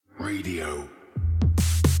Radio.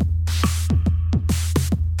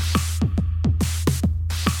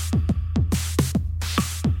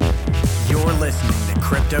 You're listening to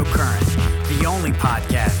Cryptocurrent, the only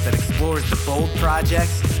podcast that explores the bold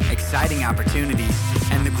projects, exciting opportunities,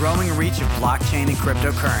 and the growing reach of blockchain and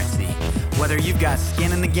cryptocurrency. Whether you've got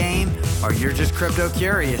skin in the game or you're just crypto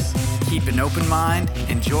curious, keep an open mind,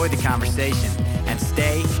 enjoy the conversation, and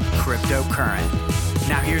stay cryptocurrent.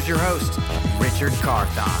 Now here's your host, Richard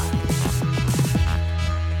Carthon.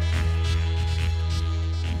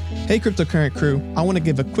 Hey Cryptocurrent crew, I want to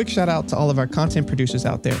give a quick shout out to all of our content producers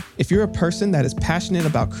out there. If you're a person that is passionate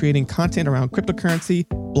about creating content around cryptocurrency,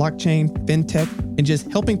 blockchain, fintech, and just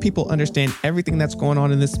helping people understand everything that's going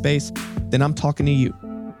on in this space, then I'm talking to you.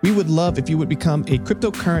 We would love if you would become a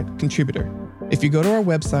Cryptocurrent contributor. If you go to our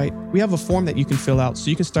website, we have a form that you can fill out so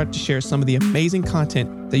you can start to share some of the amazing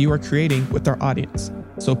content that you are creating with our audience.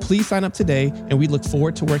 So please sign up today, and we look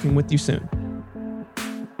forward to working with you soon.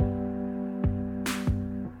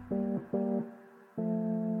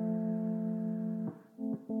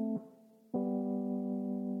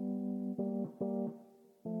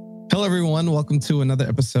 Hello, everyone. Welcome to another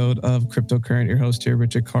episode of Cryptocurrent. Your host here,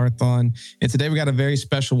 Richard Carthon. And today we got a very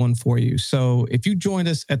special one for you. So if you joined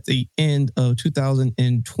us at the end of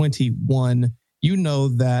 2021, you know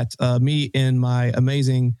that me and my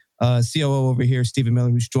amazing COO over here, Stephen Miller,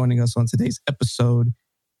 who's joining us on today's episode,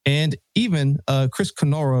 and even Chris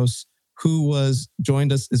Canoros, who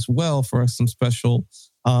joined us as well for some special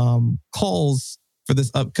calls for this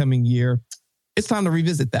upcoming year. It's time to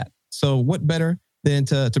revisit that. So what better than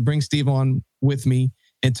to bring Steve on with me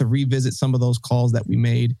and to revisit some of those calls that we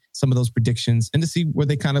made, some of those predictions, and to see where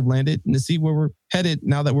they kind of landed and to see where we're headed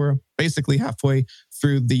now that we're basically halfway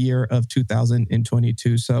through the year of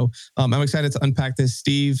 2022. So I'm excited to unpack this.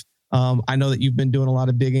 Steve, I know that you've been doing a lot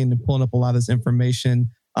of digging and pulling up a lot of this information.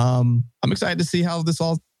 I'm excited to see how this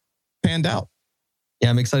all panned out.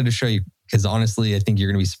 Yeah, I'm excited to show you because honestly, I think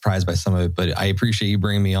you're going to be surprised by some of it, but I appreciate you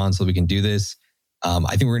bringing me on so we can do this. I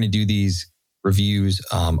think we're going to do these reviews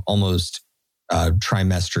almost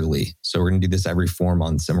trimesterally. So we're going to do this every 4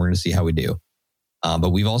 months and we're going to see how we do.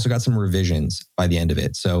 But we've also got some revisions by the end of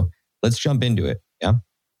it. So let's jump into it. Yeah.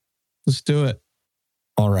 Let's do it.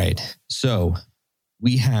 All right. So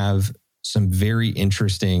we have some very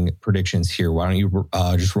interesting predictions here. Why don't you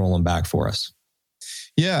just roll them back for us?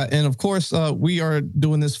 Yeah. And of course, we are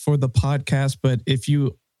doing this for the podcast, but if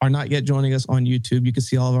you are not yet joining us on YouTube, you can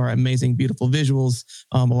see all of our amazing, beautiful visuals,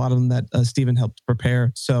 a lot of them that Stephen helped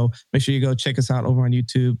prepare. So make sure you go check us out over on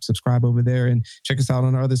YouTube, subscribe over there, and check us out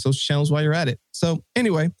on our other social channels while you're at it. So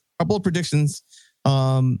anyway, our bold predictions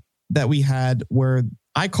that we had were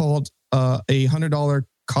I called a $100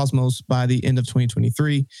 Cosmos by the end of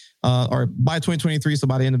 2023, or by 2023, so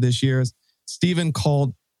by the end of this year. Stephen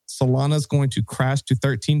called Solana's going to crash to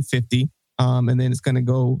 1350. And then it's going to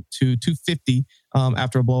go to 250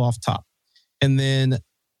 after a blow off top. And then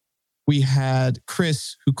we had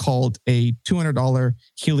Chris who called a $200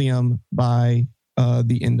 helium by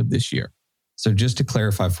the end of this year. So just to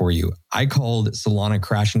clarify for you, I called Solana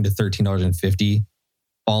crashing to $13.50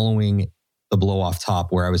 following the blow off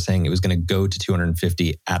top where I was saying it was going to go to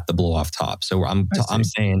 250 at the blow off top. So I'm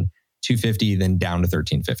saying 250, then down to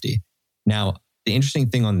 1350. Now, the interesting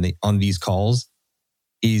thing on these calls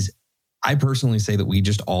is I personally say that we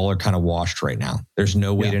just all are kind of washed right now. There's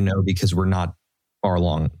no way to know because we're not far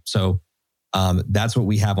along. So that's what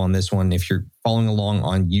we have on this one. If you're following along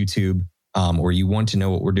on YouTube or you want to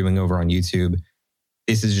know what we're doing over on YouTube,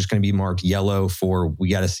 this is just going to be marked yellow for we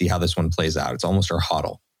got to see how this one plays out. It's almost our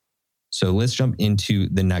HODL. So let's jump into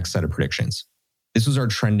the next set of predictions. This was our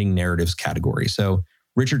trending narratives category. So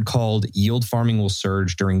Richard called yield farming will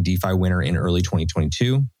surge during DeFi winter in early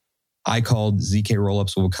 2022. I called ZK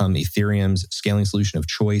rollups will become Ethereum's scaling solution of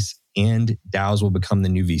choice and DAOs will become the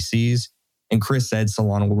new VCs. And Chris said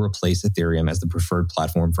Solana will replace Ethereum as the preferred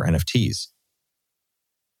platform for NFTs.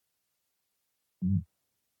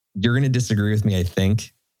 You're going to disagree with me, I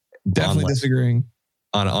think. Definitely disagreeing.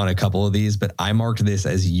 On a couple of these, but I marked this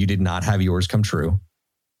as you did not have yours come true.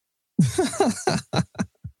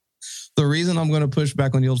 The reason I'm going to push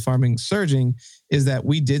back on yield farming surging is that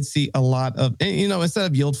we did see a lot of, instead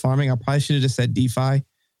of yield farming, I probably should have just said DeFi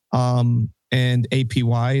and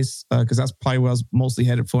APYs because that's probably what I was mostly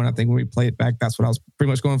headed for. And I think when we play it back, that's what I was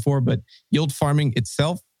pretty much going for. But yield farming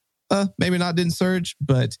itself, maybe not didn't surge,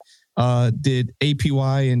 but did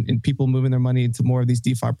APY and people moving their money into more of these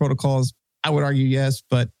DeFi protocols? I would argue yes,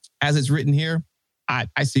 but as it's written here,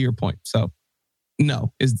 I see your point. So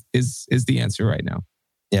no is the answer right now.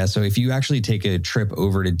 Yeah. So if you actually take a trip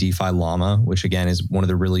over to DeFi Llama, which again is one of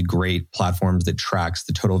the really great platforms that tracks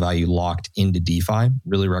the total value locked into DeFi,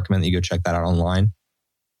 really recommend that you go check that out online.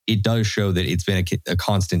 It does show that it's been a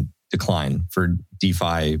constant decline for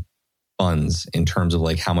DeFi funds in terms of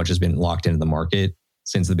like how much has been locked into the market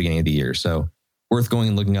since the beginning of the year. So worth going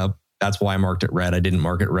and looking up. That's why I marked it red. I didn't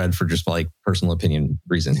mark it red for just like personal opinion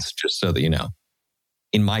reasons, just so that you know.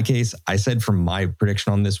 In my case, I said from my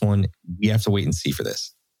prediction on this one, we have to wait and see for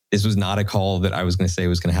this. This was not a call that I was going to say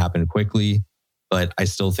was going to happen quickly, but I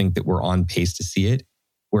still think that we're on pace to see it.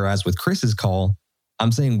 Whereas with Chris's call,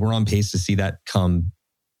 I'm saying we're on pace to see that come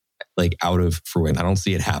like out of fruition. I don't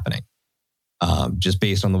see it happening, just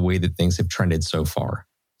based on the way that things have trended so far.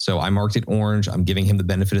 So I marked it orange. I'm giving him the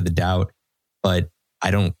benefit of the doubt, but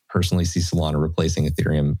I don't personally see Solana replacing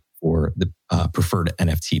Ethereum for the preferred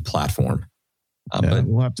NFT platform. But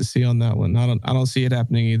we'll have to see on that one. I don't see it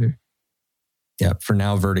happening either. Yeah, for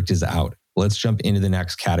now, verdict is out. Let's jump into the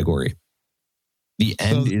next category. The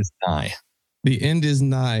end is nigh. The end is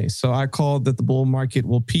nigh. So I called that the bull market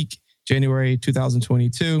will peak January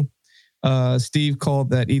 2022. Steve called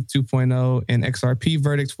that ETH 2.0 and XRP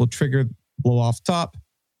verdicts will trigger blow off top.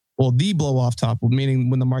 Well, the blow off top, meaning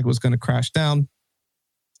when the market was going to crash down.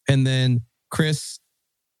 And then Chris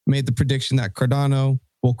made the prediction that Cardano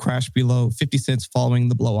will crash below 50 cents following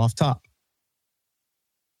the blow off top.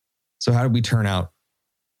 So how did we turn out?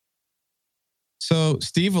 So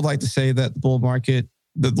Steve would like to say that the bull market,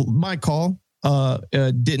 my call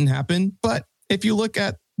didn't happen. But if you look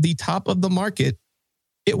at the top of the market,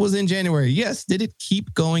 it was in January. Yes. Did it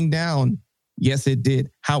keep going down? Yes, it did.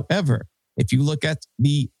 However, if you look at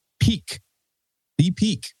the peak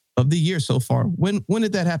of the year so far, when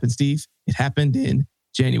did that happen, Steve? It happened in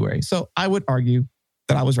January. So I would argue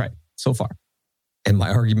that I was right so far. And my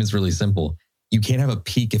argument is really simple. You can't have a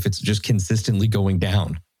peak if it's just consistently going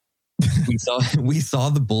down. We saw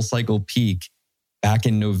the bull cycle peak back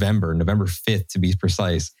in November 5th to be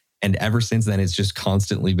precise. And ever since then, it's just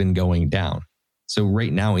constantly been going down. So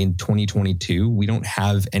right now in 2022, we don't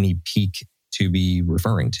have any peak to be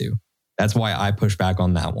referring to. That's why I push back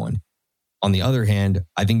on that one. On the other hand,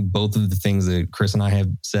 I think both of the things that Chris and I have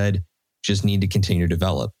said just need to continue to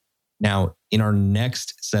develop. Now, in our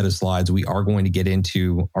next set of slides, we are going to get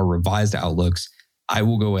into our revised outlooks. I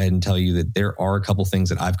will go ahead and tell you that there are a couple things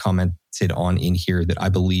that I've commented on in here that I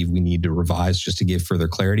believe we need to revise just to give further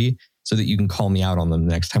clarity so that you can call me out on them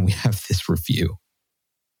the next time we have this review.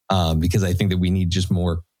 Because I think that we need just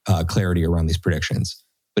more clarity around these predictions.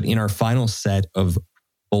 But in our final set of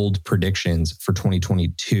bold predictions for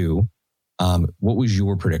 2022, what was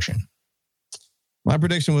your prediction? My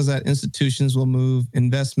prediction was that institutions will move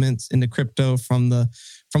investments into crypto from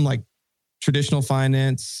like traditional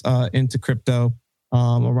finance into crypto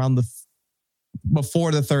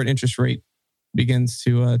before the third interest rate begins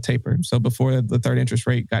to taper. So before the third interest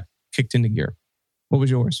rate got kicked into gear. What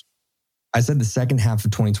was yours? I said the second half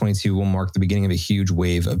of 2022 will mark the beginning of a huge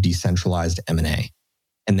wave of decentralized M&A.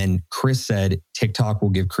 And then Chris said TikTok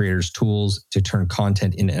will give creators tools to turn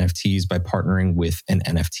content into NFTs by partnering with an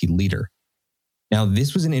NFT leader. Now,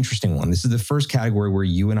 this was an interesting one. This is the first category where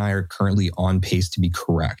you and I are currently on pace to be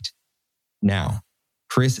correct. Now,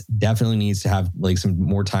 Chris definitely needs to have like some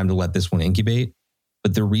more time to let this one incubate.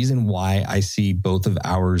 But the reason why I see both of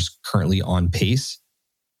ours currently on pace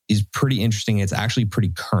is pretty interesting. It's actually pretty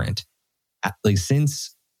current. Like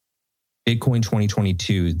since Bitcoin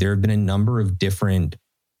 2022, there have been a number of different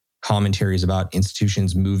commentaries about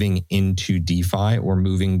institutions moving into DeFi or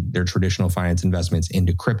moving their traditional finance investments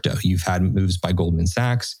into crypto. You've had moves by Goldman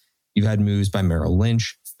Sachs, you've had moves by Merrill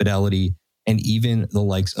Lynch, Fidelity, and even the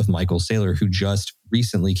likes of Michael Saylor, who just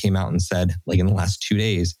recently came out and said, like in the last 2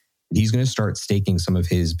 days, that he's going to start staking some of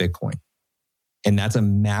his Bitcoin. And that's a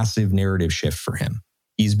massive narrative shift for him.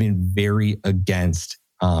 He's been very against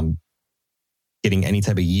getting any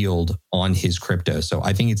type of yield on his crypto. So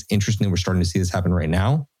I think it's interesting that we're starting to see this happen right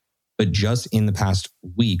now. But just in the past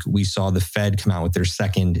week, we saw the Fed come out with their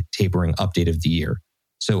second tapering update of the year.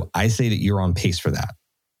 So I say that you're on pace for that.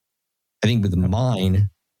 I think with mine,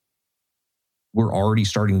 we're already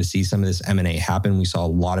starting to see some of this M&A happen. We saw a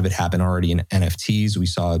lot of it happen already in NFTs. We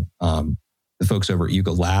saw the folks over at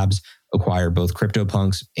Yuga Labs acquire both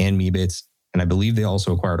CryptoPunks and Meebits. And I believe they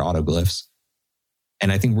also acquired Autoglyphs.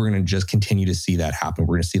 And I think we're going to just continue to see that happen.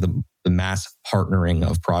 We're going to see the mass partnering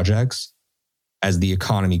of projects as the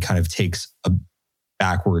economy kind of takes a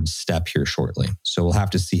backward step here shortly. So we'll have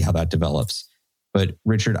to see how that develops. But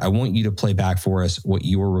Richard, I want you to play back for us what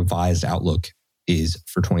your revised outlook is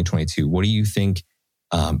for 2022. What do you think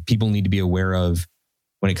people need to be aware of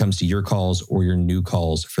when it comes to your calls or your new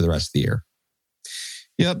calls for the rest of the year?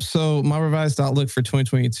 Yep. So my revised outlook for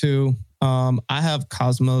 2022, I have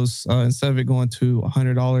Cosmos. Instead of it going to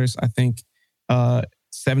 $100, I think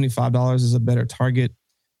 $75 is a better target.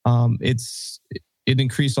 It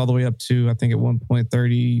increased all the way up to, I think, at one point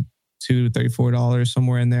 $32 to $34,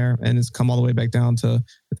 somewhere in there, and it's come all the way back down to,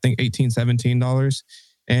 I think, $18, $17.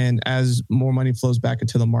 And as more money flows back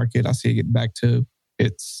into the market, I see it get back to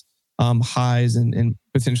its highs and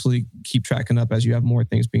potentially keep tracking up as you have more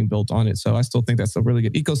things being built on it. So I still think that's a really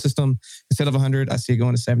good ecosystem. Instead of 100, I see it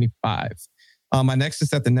going to 75. My next is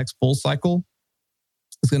that the next bull cycle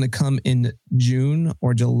is going to come in June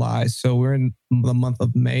or July. So we're in the month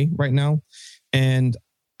of May right now. And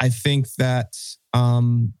I think that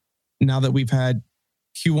now that we've had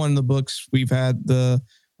Q1 in the books, we've had the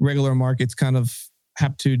regular markets kind of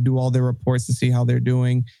have to do all their reports to see how they're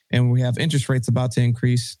doing. And we have interest rates about to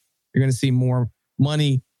increase. You're going to see more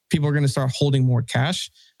money. People are going to start holding more cash.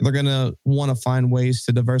 They're going to want to find ways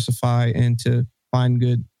to diversify and to find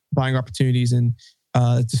good buying opportunities. And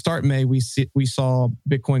to start May, we saw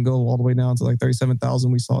Bitcoin go all the way down to like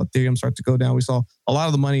 37,000. We saw Ethereum start to go down. We saw a lot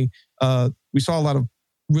of the money. We saw a lot of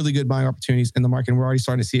really good buying opportunities in the market. And we're already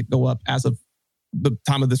starting to see it go up as of the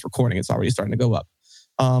time of this recording. It's already starting to go up.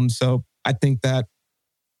 So I think that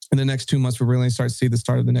in the next 2 months, we're really start to see the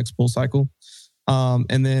start of the next bull cycle.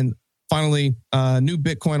 And then finally, new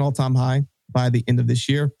Bitcoin all-time high by the end of this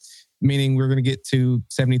year, meaning we're going to get to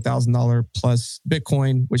 $70,000 plus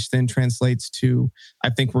Bitcoin, which then translates to, I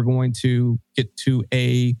think we're going to get to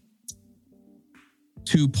a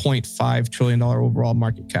 $2.5 trillion overall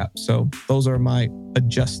market cap. So those are my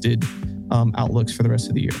adjusted outlooks for the rest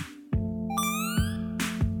of the year.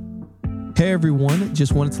 Hey everyone,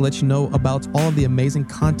 just wanted to let you know about all of the amazing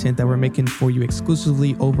content that we're making for you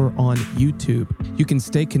exclusively over on YouTube. You can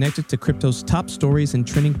stay connected to crypto's top stories and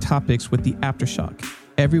trending topics with the Aftershock.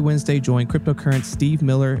 Every Wednesday, join Cryptocurrent Steve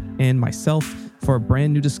Miller and myself for a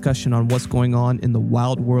brand new discussion on what's going on in the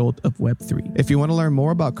wild world of Web3. If you want to learn more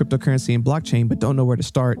about cryptocurrency and blockchain but don't know where to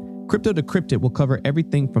start, Crypto Decrypted will cover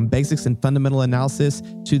everything from basics and fundamental analysis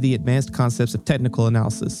to the advanced concepts of technical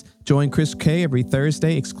analysis. Join Chris K every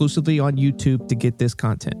Thursday exclusively on YouTube to get this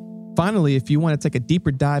content. Finally, if you want to take a deeper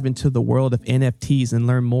dive into the world of NFTs and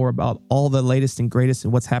learn more about all the latest and greatest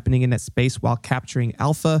and what's happening in that space while capturing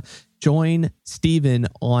alpha, join Steven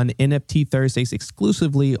on NFT Thursdays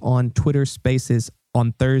exclusively on Twitter Spaces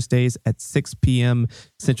on Thursdays at 6 p.m.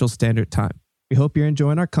 Central Standard Time. We hope you're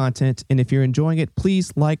enjoying our content, and if you're enjoying it,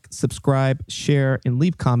 please like, subscribe, share, and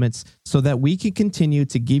leave comments so that we can continue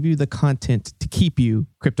to give you the content to keep you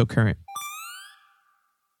cryptocurrent.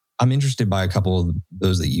 I'm interested by a couple of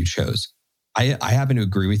those that you chose. I happen to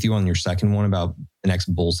agree with you on your second one about the next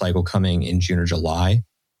bull cycle coming in June or July.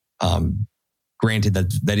 Granted,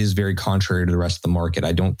 that is very contrary to the rest of the market.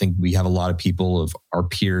 I don't think we have a lot of people of our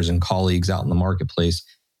peers and colleagues out in the marketplace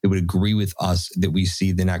that would agree with us that we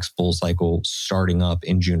see the next bull cycle starting up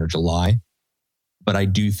in June or July. But I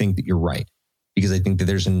do think that you're right, because I think that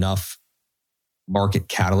there's enough market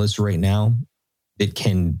catalysts right now that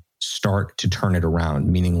can start to turn it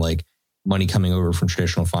around, meaning like money coming over from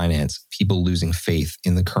traditional finance, people losing faith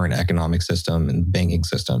in the current economic system and banking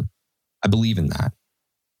system. I believe in that.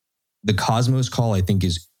 The Cosmos call, I think,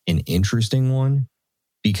 is an interesting one,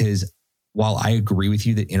 because while I agree with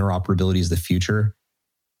you that interoperability is the future,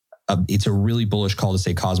 it's a really bullish call to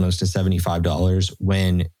say Cosmos to $75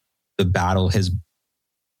 when the battle has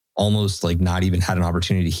almost like not even had an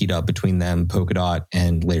opportunity to heat up between them, Polkadot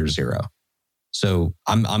and Layer Zero. So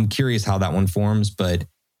I'm curious how that one forms, but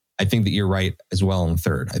I think that you're right as well on the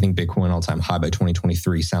third. I think Bitcoin all-time high by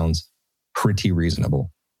 2023 sounds pretty reasonable.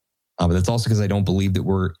 But that's also because I don't believe that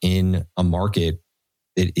we're in a market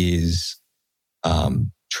that is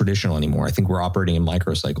traditional anymore. I think we're operating in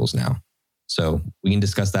microcycles now. So we can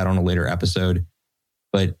discuss that on a later episode.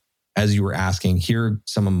 But as you were asking, here are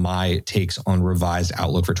some of my takes on revised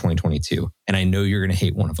outlook for 2022. And I know you're going to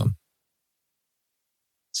hate one of them.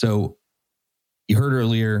 So you heard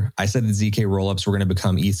earlier, I said that ZK rollups were going to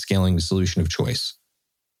become ETH scaling the solution of choice.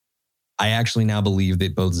 I actually now believe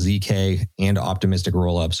that both ZK and optimistic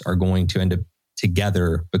rollups are going to end up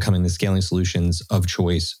together becoming the scaling solutions of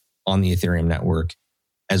choice on the Ethereum network,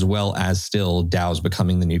 as well as still DAOs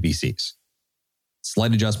becoming the new VCs.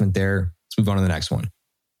 Slight adjustment there. Let's move on to the next one.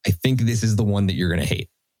 I think this is the one that you're going to hate.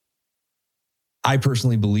 I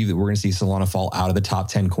personally believe that we're going to see Solana fall out of the top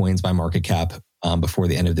 10 coins by market cap before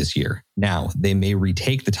the end of this year. Now, they may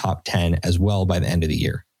retake the top 10 as well by the end of the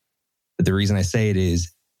year. But the reason I say it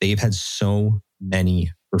is they've had so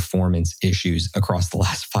many performance issues across the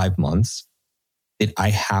last 5 months that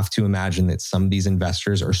I have to imagine that some of these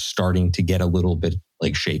investors are starting to get a little bit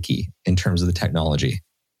like shaky in terms of the technology.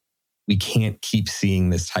 we can't keep seeing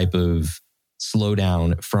this type of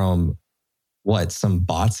slowdown from some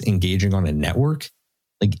bots engaging on a network.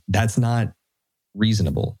 Like, that's not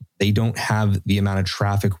reasonable. They don't have the amount of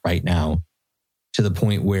traffic right now to the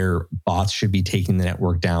point where bots should be taking the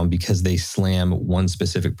network down because they slam one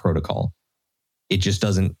specific protocol. It just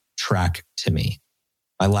doesn't track to me.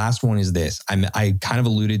 My last one is this. I kind of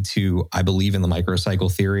alluded to, I believe in the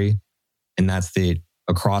microcycle theory, and that's that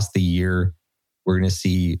across the year, we're going to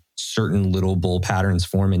see certain little bull patterns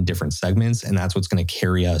form in different segments, and that's what's going to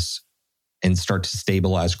carry us and start to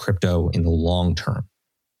stabilize crypto in the long term.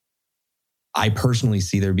 I personally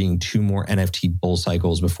see there being 2 more NFT bull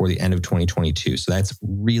cycles before the end of 2022. So that's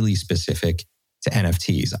really specific to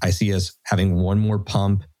NFTs. I see us having one more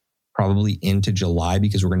pump probably into July,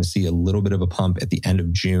 because we're going to see a little bit of a pump at the end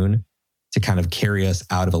of June to kind of carry us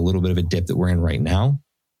out of a little bit of a dip that we're in right now.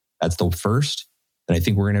 That's the first. And I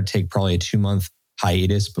think we're going to take probably a 2-month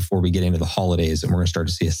hiatus before we get into the holidays, and we're going to start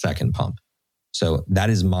to see a second pump. So that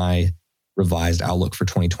is my revised outlook for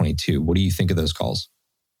 2022. What do you think of those calls?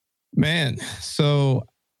 Man, so,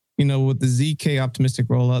 with the ZK optimistic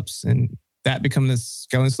rollups and that becoming a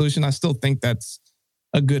scaling solution, I still think that's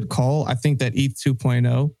a good call. I think that ETH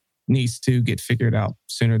 2.0 needs to get figured out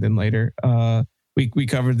sooner than later. We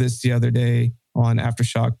covered this the other day on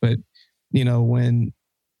Aftershock, but, when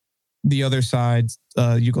the other side,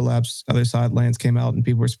 Yuga Labs, other side lands came out and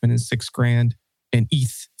people were spending $6,000 in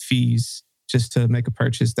ETH fees just to make a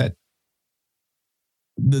purchase, that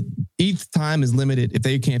the ETH time is limited if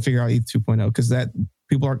they can't figure out ETH 2.0, because that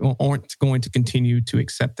people aren't going to continue to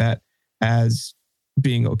accept that as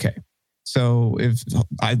being okay. So if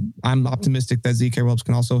I'm optimistic that ZK Rollups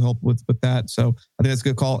can also help with that. So I think that's a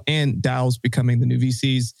good call. And DAOs becoming the new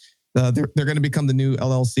VCs. They're going to become the new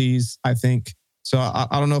LLCs, I think. So I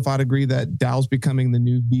don't know if I'd agree that DAOs becoming the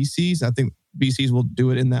new VCs. I think VCs will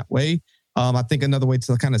do it in that way. I think another way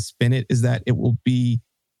to kind of spin it is that it will be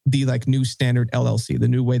the new standard LLC, the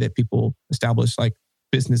new way that people establish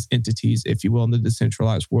business entities, if you will, in the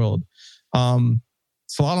decentralized world.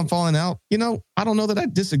 Solana falling out, I don't know that I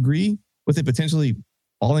disagree with it potentially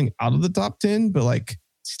falling out of the top 10, but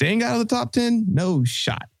staying out of the top 10, no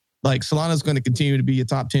shot. Solana is going to continue to be a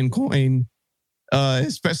top 10 coin,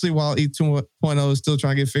 especially while ETH 2.0 is still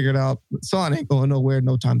trying to get figured out. Solana ain't going nowhere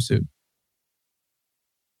no time soon.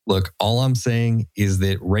 Look, all I'm saying is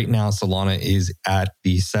that right now Solana is at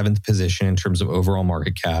the 7th position in terms of overall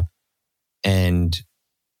market cap. And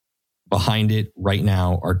behind it right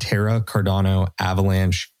now are Terra, Cardano,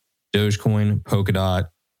 Avalanche, Dogecoin, Polkadot,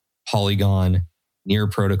 Polygon, Near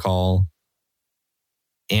Protocol,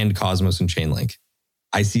 and Cosmos and Chainlink.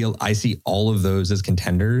 I see all of those as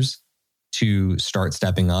contenders to start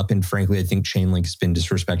stepping up. And frankly, I think Chainlink has been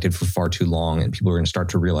disrespected for far too long, and people are going to start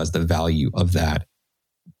to realize the value of that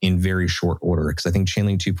in very short order, because I think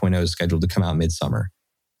Chainlink 2.0 is scheduled to come out midsummer.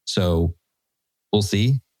 So we'll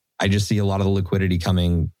see. I just see a lot of the liquidity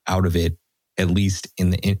coming out of it, at least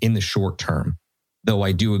in the short term. Though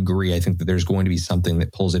I do agree, I think that there's going to be something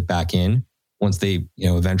that pulls it back in once they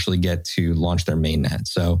eventually get to launch their mainnet.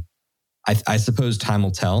 So I suppose time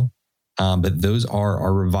will tell. But those are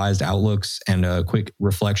our revised outlooks and a quick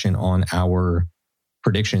reflection on our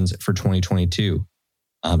predictions for 2022.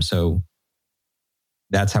 So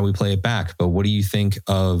that's how we play it back. But what do you think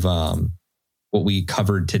of what we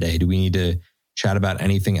covered today? Do we need to chat about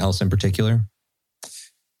anything else in particular?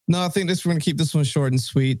 No, I think we're going to keep this one short and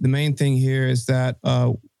sweet. The main thing here is that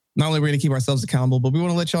not only are we going to keep ourselves accountable, but we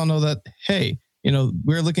want to let y'all know that, hey,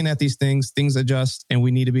 we're looking at these things adjust, and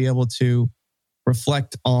we need to be able to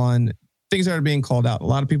reflect on things that are being called out. A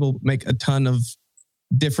lot of people make a ton of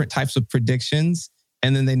different types of predictions,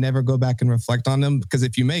 and then they never go back and reflect on them, because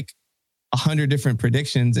if you make 100 different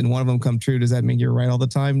predictions and one of them come true, does that mean you're right all the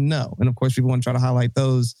time? No. And of course, we want to try to highlight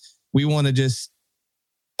those. We want to just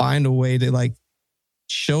find a way to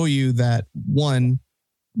show you that, one,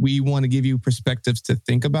 we want to give you perspectives to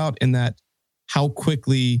think about, and that how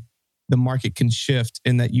quickly the market can shift,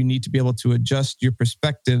 and that you need to be able to adjust your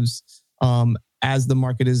perspectives as the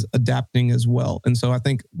market is adapting as well. And so I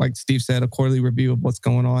think, like Steve said, a quarterly review of what's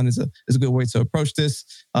going on is a good way to approach this.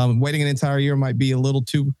 Waiting an entire year might be a little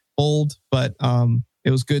too old, but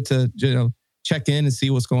it was good to check in and see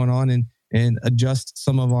what's going on and adjust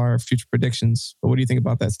some of our future predictions. But what do you think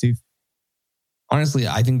about that, Steve? Honestly,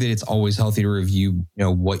 I think that it's always healthy to review,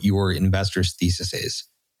 what your investor's thesis is.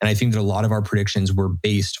 And I think that a lot of our predictions were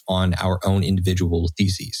based on our own individual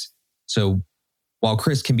theses. So while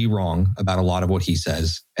Chris can be wrong about a lot of what he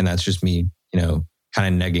says, and that's just me, kind of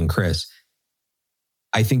negging Chris,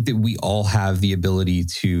 I think that we all have the ability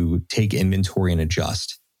to take inventory and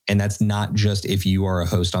adjust. And that's not just if you are a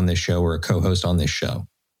host on this show or a co-host on this show.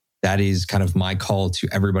 That is kind of my call to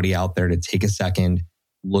everybody out there to take a second,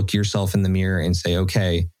 look yourself in the mirror and say,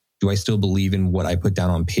 okay, do I still believe in what I put down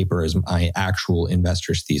on paper as my actual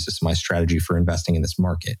investor's thesis, my strategy for investing in this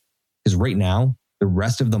market? Because right now, the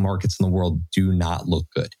rest of the markets in the world do not look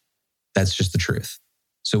good. That's just the truth.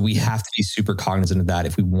 So we have to be super cognizant of that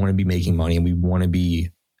if we want to be making money and we want to be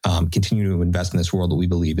continue to invest in this world that we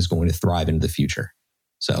believe is going to thrive into the future.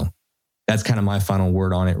 So that's kind of my final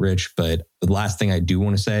word on it, Rich. But the last thing I do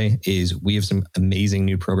want to say is we have some amazing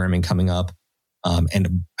new programming coming up.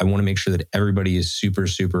 And I want to make sure that everybody is super,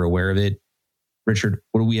 super aware of it. Richard,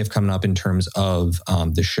 what do we have coming up in terms of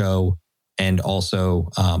the show and also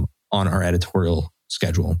on our editorial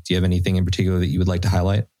schedule? Do you have anything in particular that you would like to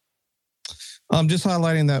highlight? Just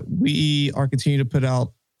highlighting that we are continuing to put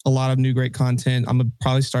out a lot of new great content. I'm gonna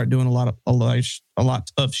probably start doing a lot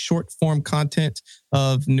of short form content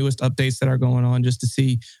of newest updates that are going on, just to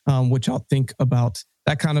see what y'all think about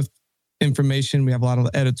that kind of information. We have a lot of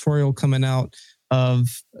editorial coming out of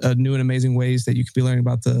new and amazing ways that you could be learning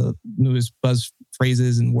about the newest buzz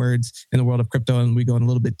phrases and words in the world of crypto, and we go in a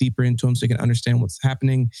little bit deeper into them so you can understand what's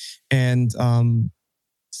happening, and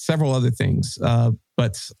several other things.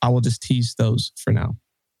 But I will just tease those for now.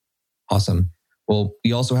 Awesome. Well,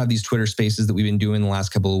 we also have these Twitter spaces that we've been doing the last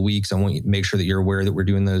couple of weeks. I want you to make sure that you're aware that we're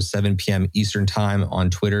doing those 7 p.m. Eastern time on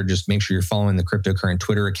Twitter. Just make sure you're following the Cryptocurrent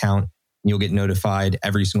Twitter account, and you'll get notified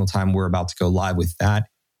every single time we're about to go live with that.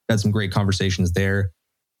 We've had some great conversations there.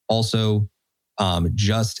 Also,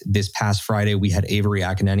 just this past Friday, we had Avery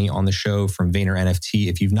Akineni on the show from Vayner NFT.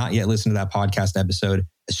 If you've not yet listened to that podcast episode,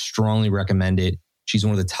 I strongly recommend it. She's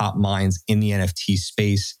one of the top minds in the NFT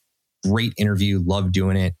space. Great interview. Love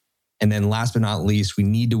doing it. And then last but not least, we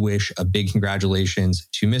need to wish a big congratulations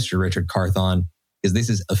to Mr. Richard Carthon, because this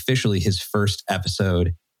is officially his first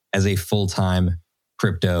episode as a full-time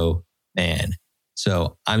crypto man.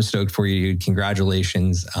 So I'm stoked for you.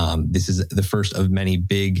 Congratulations. This is the first of many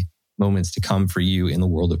big moments to come for you in the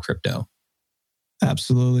world of crypto.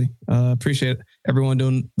 Absolutely. Appreciate everyone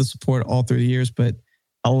doing the support all through the years, but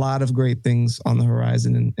a lot of great things on the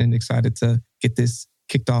horizon, and excited to get this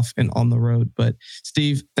kicked off and on the road. But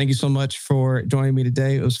Steve, thank you so much for joining me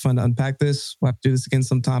today. It was fun to unpack this. We'll have to do this again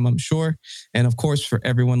sometime, I'm sure. And of course, for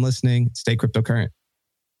everyone listening, stay cryptocurrent.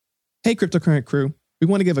 Hey, Cryptocurrent crew. We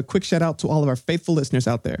want to give a quick shout out to all of our faithful listeners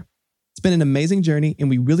out there. It's been an amazing journey, and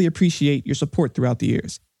we really appreciate your support throughout the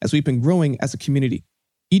years as we've been growing as a community.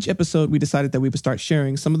 Each episode, we decided that we would start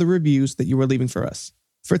sharing some of the reviews that you were leaving for us.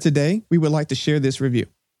 For today, we would like to share this review.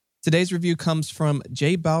 Today's review comes from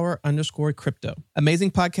jbauer_crypto.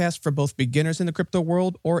 Amazing podcast for both beginners in the crypto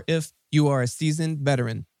world, or if you are a seasoned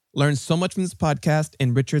veteran. Learn so much from this podcast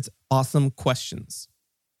and Richard's awesome questions.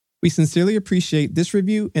 We sincerely appreciate this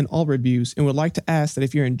review and all reviews, and would like to ask that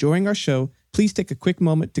if you're enjoying our show, please take a quick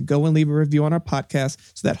moment to go and leave a review on our podcast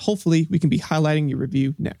so that hopefully we can be highlighting your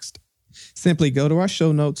review next. Simply go to our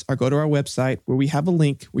show notes or go to our website where we have a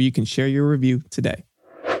link where you can share your review today.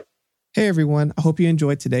 Hey everyone, I hope you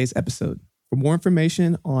enjoyed today's episode. For more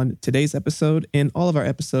information on today's episode and all of our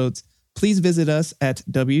episodes, please visit us at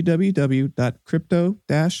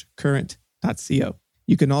www.crypto-current.co.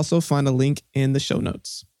 You can also find a link in the show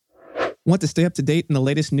notes. Want to stay up to date in the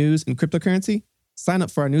latest news in cryptocurrency? Sign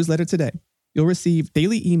up for our newsletter today. You'll receive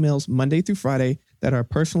daily emails Monday through Friday that are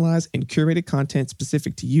personalized and curated content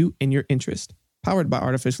specific to you and your interest, powered by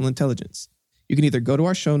artificial intelligence. You can either go to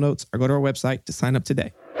our show notes or go to our website to sign up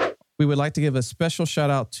today. We would like to give a special shout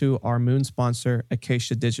out to our Moon sponsor,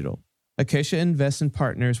 Acacia Digital. Acacia invests and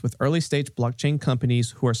partners with early-stage blockchain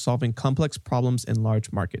companies who are solving complex problems in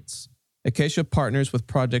large markets. Acacia partners with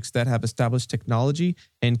projects that have established technology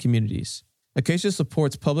and communities. Acacia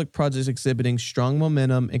supports public projects exhibiting strong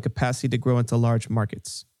momentum and capacity to grow into large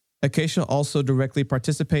markets. Acacia also directly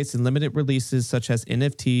participates in limited releases such as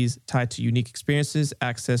NFTs tied to unique experiences,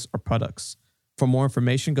 access, or products. For more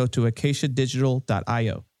information, go to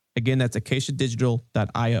acaciadigital.io. Again, that's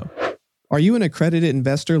acaciadigital.io. Are you an accredited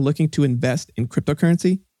investor looking to invest in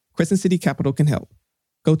cryptocurrency? Crescent City Capital can help.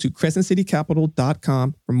 Go to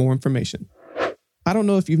crescentcitycapital.com for more information. I don't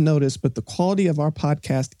know if you've noticed, but the quality of our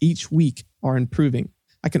podcast each week are improving.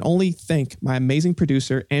 I can only thank my amazing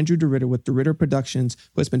producer, Andrew DeRitter with DeRitter Productions,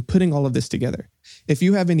 who has been putting all of this together. If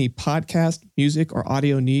you have any podcast, music, or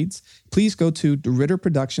audio needs, please go to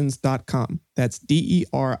DeRitterProductions.com. That's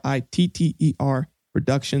DERITTER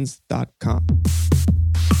Productions.com.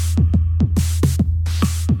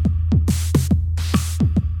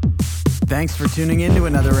 Thanks for tuning in to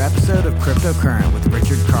another episode of Cryptocurrent with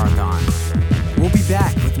Richard Carthon. We'll be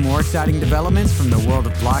back with more exciting developments from the world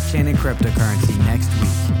of blockchain and cryptocurrency next week.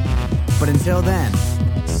 But until then,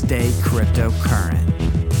 stay cryptocurrent.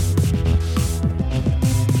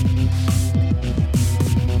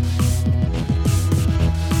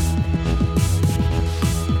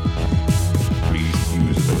 Please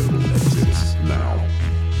use available exits now.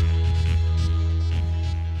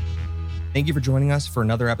 Thank you for joining us for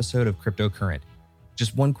another episode of Cryptocurrent.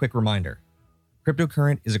 Just one quick reminder.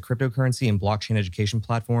 Cryptocurrent is a cryptocurrency and blockchain education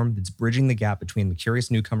platform that's bridging the gap between the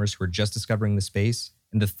curious newcomers who are just discovering the space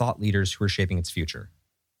and the thought leaders who are shaping its future.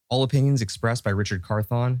 All opinions expressed by Richard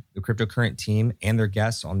Carthon, the Cryptocurrent team, and their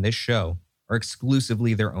guests on this show are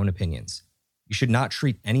exclusively their own opinions. You should not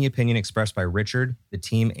treat any opinion expressed by Richard, the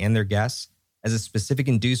team, and their guests as a specific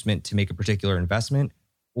inducement to make a particular investment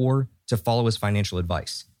or to follow his financial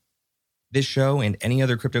advice. This show and any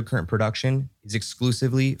other Cryptocurrent production is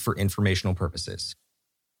exclusively for informational purposes.